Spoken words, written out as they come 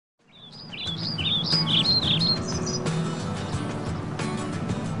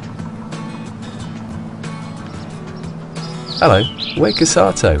Hello, we're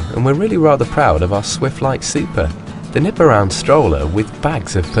Cosatto and we're really rather proud of our Swift Lite Supa, the nip-around stroller with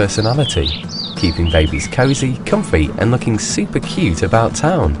bags of personality, keeping babies cosy, comfy and looking super cute about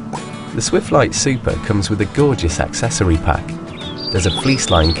town. The Swift Lite Supa comes with a gorgeous accessory pack. There's a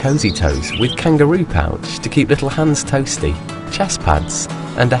fleece-lined cozy toes with kangaroo pouch to keep little hands toasty, chest pads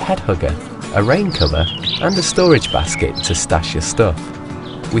and a head hugger, a rain cover and a storage basket to stash your stuff.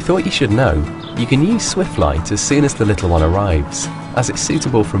 We thought you should know you can use Swift Lite as soon as the little one arrives, as it's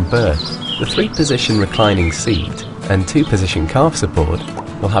suitable from birth. The 3-position reclining seat and 2-position calf support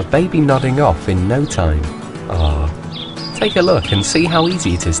will have baby nodding off in no time. Take a look and see how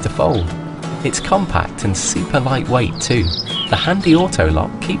easy it is to fold. It's compact and super lightweight too. The handy auto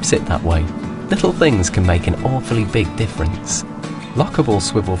lock keeps it that way. Little things can make an awfully big difference. Lockable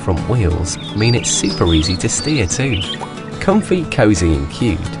swivel front wheels mean it's super easy to steer too. Comfy, cosy and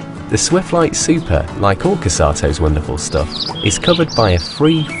cute, the Swift Lite Supa, like all Cosatto's wonderful stuff, is covered by a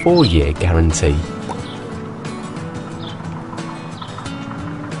free 4-year guarantee.